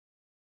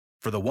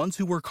For the ones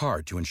who work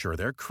hard to ensure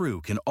their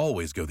crew can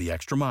always go the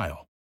extra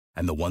mile,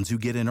 and the ones who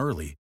get in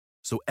early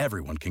so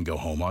everyone can go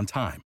home on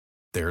time,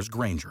 there's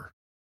Grainger,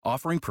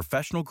 offering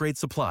professional-grade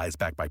supplies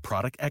backed by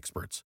product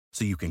experts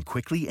so you can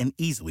quickly and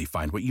easily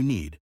find what you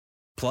need.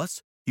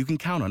 Plus, you can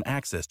count on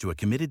access to a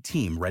committed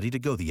team ready to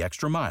go the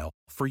extra mile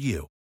for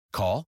you.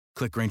 Call,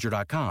 click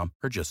Grainger.com,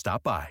 or just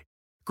stop by.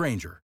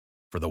 Grainger,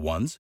 for the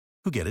ones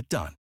who get it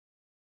done.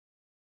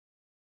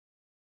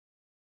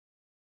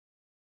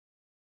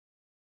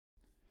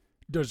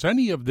 Does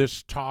any of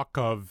this talk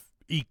of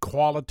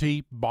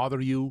equality bother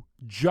you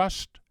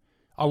just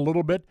a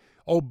little bit?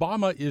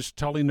 Obama is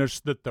telling us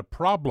that the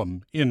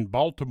problem in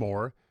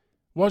Baltimore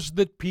was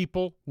that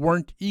people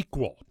weren't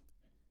equal.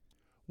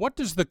 What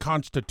does the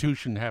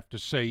Constitution have to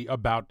say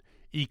about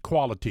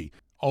equality?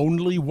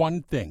 Only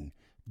one thing,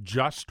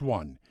 just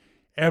one.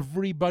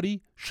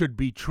 Everybody should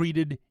be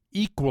treated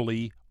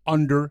equally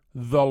under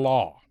the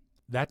law.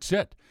 That's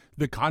it.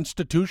 The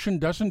Constitution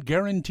doesn't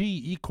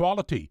guarantee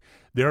equality.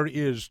 There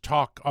is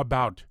talk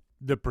about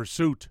the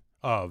pursuit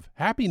of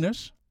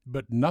happiness,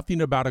 but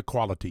nothing about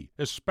equality,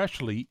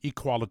 especially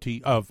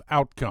equality of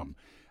outcome.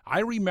 I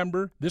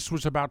remember this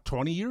was about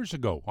 20 years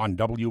ago on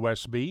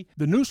WSB.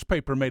 The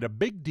newspaper made a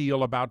big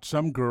deal about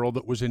some girl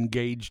that was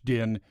engaged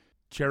in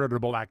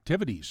charitable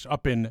activities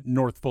up in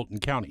North Fulton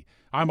County.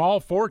 I'm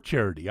all for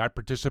charity. I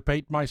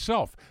participate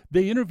myself.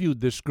 They interviewed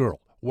this girl.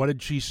 What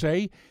did she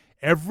say?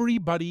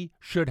 Everybody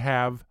should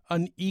have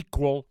an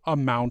equal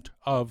amount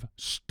of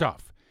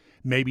stuff.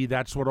 Maybe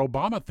that's what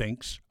Obama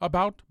thinks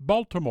about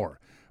Baltimore.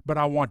 But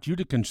I want you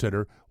to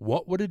consider,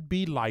 what would it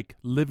be like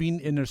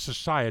living in a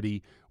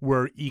society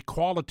where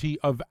equality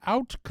of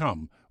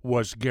outcome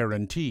was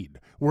guaranteed,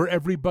 where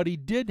everybody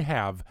did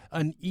have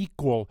an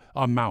equal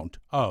amount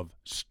of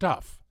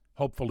stuff?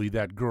 Hopefully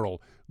that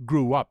girl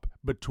grew up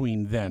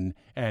between then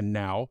and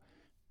now.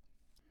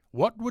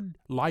 What would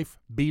life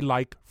be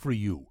like for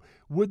you?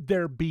 Would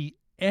there be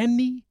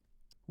any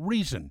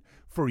reason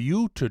for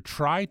you to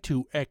try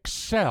to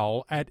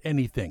excel at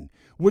anything?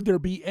 Would there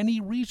be any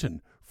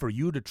reason for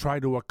you to try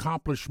to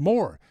accomplish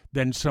more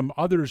than some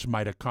others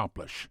might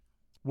accomplish?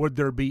 Would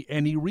there be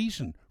any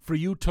reason for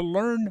you to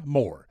learn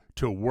more,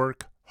 to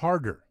work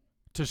harder,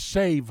 to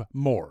save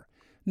more?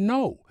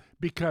 No,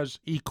 because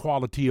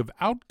equality of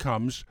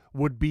outcomes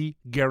would be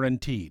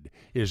guaranteed.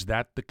 Is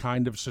that the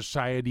kind of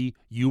society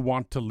you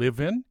want to live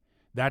in?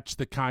 That's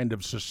the kind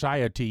of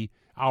society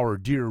our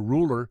dear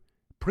ruler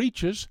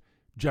preaches.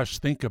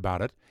 Just think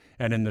about it.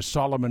 And in the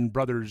Solomon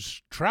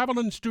Brothers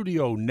Traveling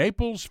Studio,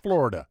 Naples,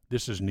 Florida,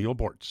 this is Neil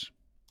Bortz.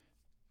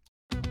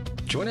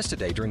 Join us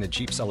today during the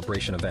Jeep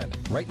Celebration event.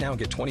 Right now,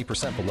 get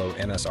 20% below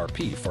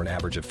MSRP for an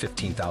average of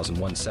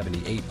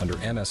 $15,178 under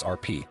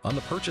MSRP on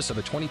the purchase of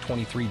a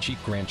 2023 Jeep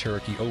Grand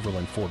Cherokee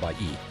Overland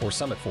 4xE or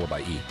Summit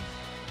 4xE.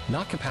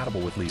 Not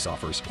compatible with lease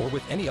offers or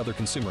with any other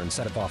consumer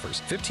incentive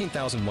offers.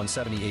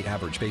 $15,178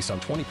 average based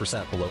on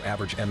 20% below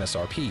average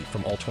MSRP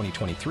from all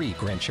 2023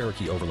 Grand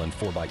Cherokee Overland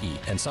 4xE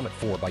and Summit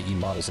 4xE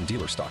models in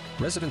dealer stock.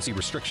 Residency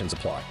restrictions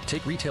apply.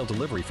 Take retail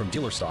delivery from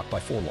dealer stock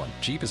by 4/1.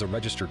 Jeep is a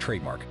registered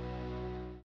trademark.